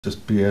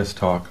Just BS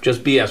talk.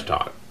 Just BS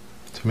talk.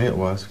 To me it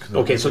was.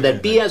 Okay, so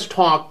that BS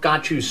talk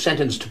got you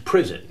sentenced to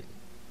prison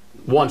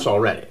once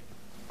already.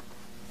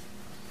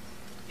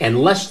 And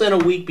less than a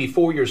week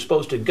before you're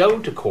supposed to go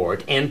to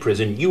court and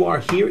prison, you are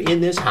here in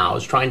this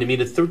house trying to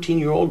meet a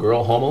 13-year-old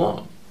girl home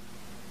alone.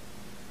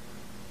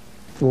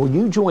 When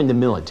you joined the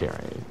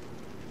military,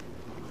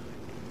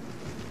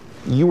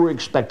 you were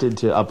expected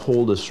to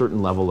uphold a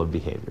certain level of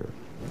behavior.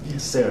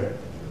 Yes, sir.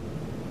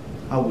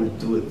 I will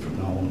do it from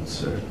now on,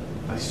 sir.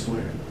 I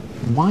swear.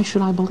 Why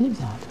should I believe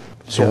that?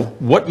 So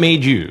what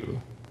made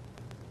you,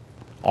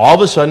 all of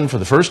a sudden, for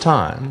the first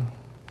time,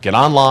 get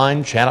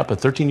online, chat up a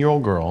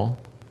 13-year-old girl,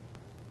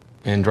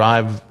 and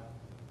drive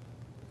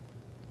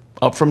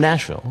up from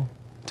Nashville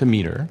to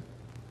meet her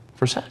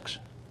for sex?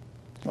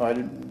 No, I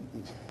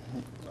didn't.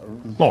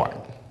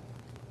 Lorne,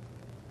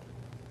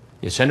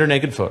 you send her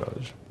naked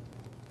photos,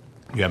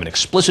 you have an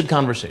explicit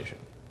conversation,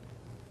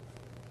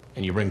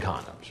 and you bring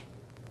condoms.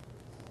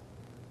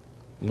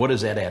 What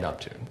does that add up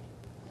to?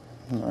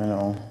 I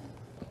know.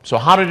 So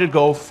how did it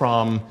go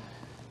from,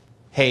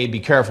 hey,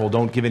 be careful,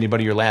 don't give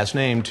anybody your last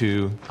name,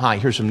 to, hi,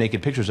 here's some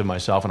naked pictures of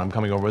myself and I'm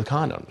coming over with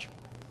condoms?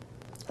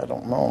 I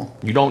don't know.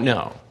 You don't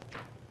know?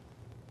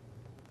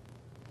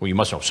 Well, you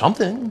must know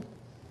something.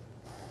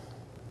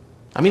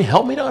 I mean,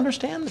 help me to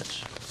understand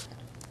this.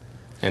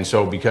 And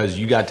so because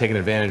you got taken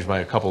advantage by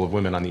a couple of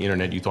women on the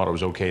internet, you thought it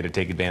was okay to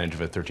take advantage of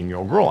a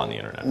 13-year-old girl on the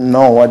internet?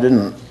 No, I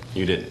didn't.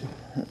 You didn't?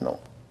 No.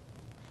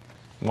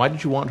 Why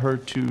did you want her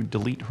to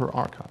delete her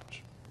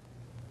archives?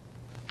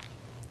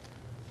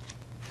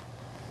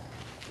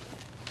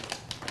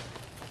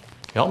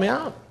 Help me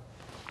out.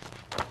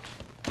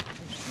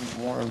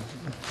 I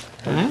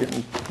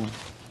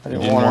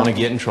didn't want to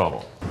get in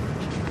trouble.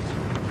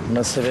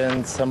 Must have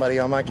been somebody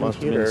on my computer.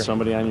 Must have been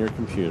somebody on your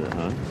computer,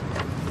 huh?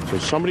 So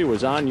somebody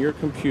was on your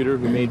computer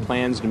who made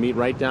plans to meet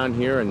right down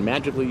here, and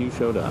magically you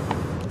showed up.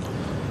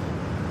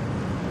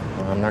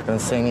 Well, I'm not going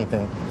to say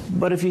anything.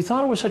 But if you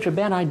thought it was such a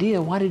bad idea,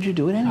 why did you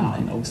do it anyway? I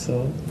know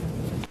so.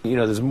 You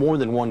know, there's more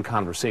than one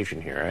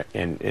conversation here,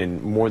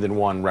 and more than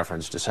one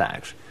reference to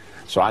sex.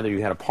 So either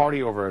you had a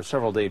party over a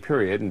several-day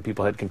period and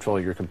people had control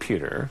of your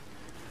computer,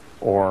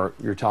 or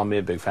you're telling me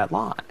a big fat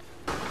lie.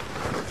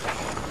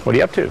 What are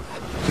you up to?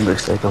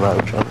 Looks like a lot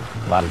of trouble.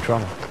 A lot of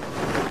trouble.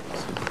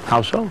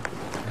 How so?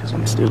 Because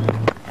I'm stupid.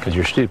 Because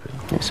you're stupid?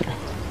 Yes, sir.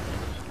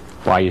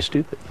 Why are you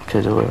stupid?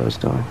 Because of what I was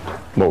doing.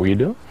 What were you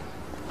doing?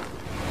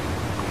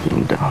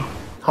 Being dumb.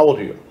 How old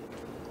are you?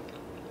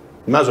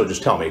 You might as well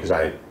just tell me, because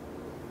I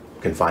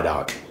can find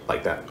out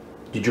like that.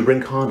 Did you bring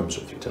condoms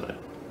with you tonight?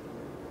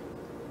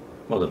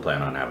 Wasn't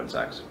planning on having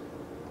sex.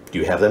 Do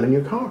you have them in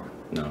your car?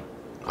 No.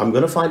 I'm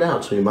going to find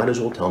out, so you might as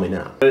well tell me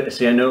now.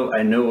 See, I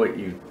know what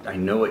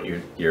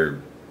you're.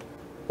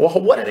 Well,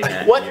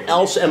 what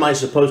else am I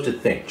supposed to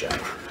think,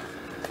 Jeff?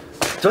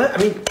 Do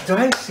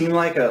I seem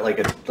like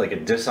a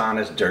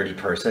dishonest, dirty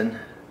person?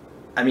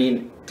 I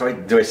mean,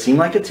 do I seem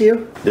like it to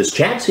you? This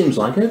chat seems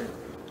like it.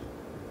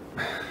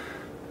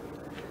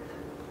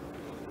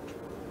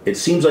 It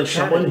seems like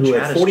someone who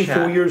at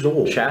 44 years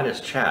old. Chat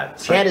is chat.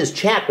 Chat is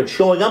chat, but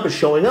showing up is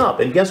showing up.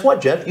 And guess what,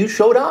 Jeff? You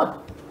showed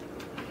up.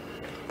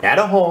 At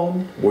a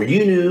home where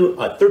you knew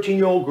a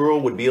 13-year-old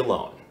girl would be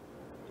alone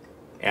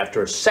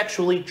after a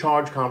sexually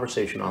charged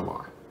conversation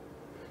online.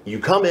 You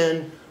come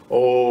in,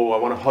 oh, I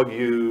want to hug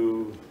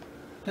you.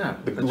 Yeah.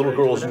 The little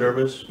girl's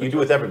nervous. You do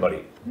it with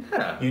everybody.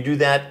 Yeah. You do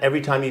that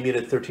every time you meet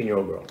a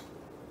 13-year-old girl.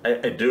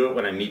 I do it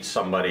when I meet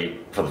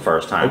somebody for the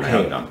first time.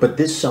 Okay, but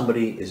this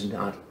somebody is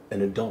not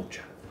an adult,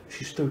 Jeff.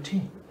 She's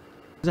 13.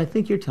 I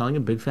think you're telling a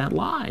big fat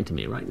lie to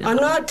me right now. I'm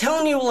not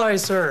telling you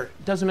lies, sir.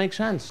 It doesn't make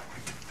sense.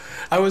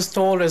 I was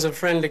told as a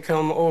friend to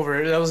come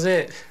over. That was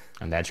it.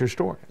 And that's your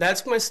story.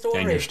 That's my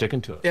story. And you're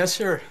sticking to it. Yes,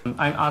 sir.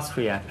 I'm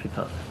Austrian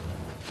people.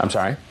 I'm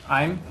sorry?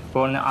 I'm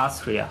born in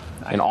Austria.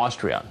 In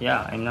Austria?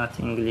 Yeah, I'm not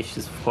English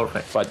is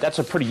perfect. But that's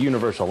a pretty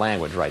universal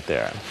language right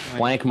there.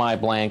 Blank my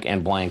blank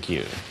and blank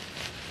you.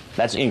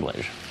 That's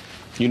English.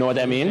 You know what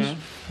that means?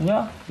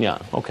 Yeah. Yeah,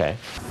 okay.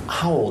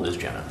 How old is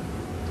Jenna?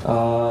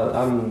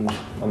 I'm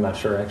not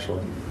sure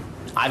actually.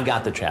 I've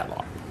got the chat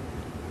log.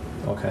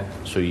 Okay.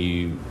 So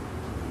you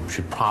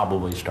should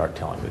probably start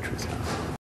telling the truth now.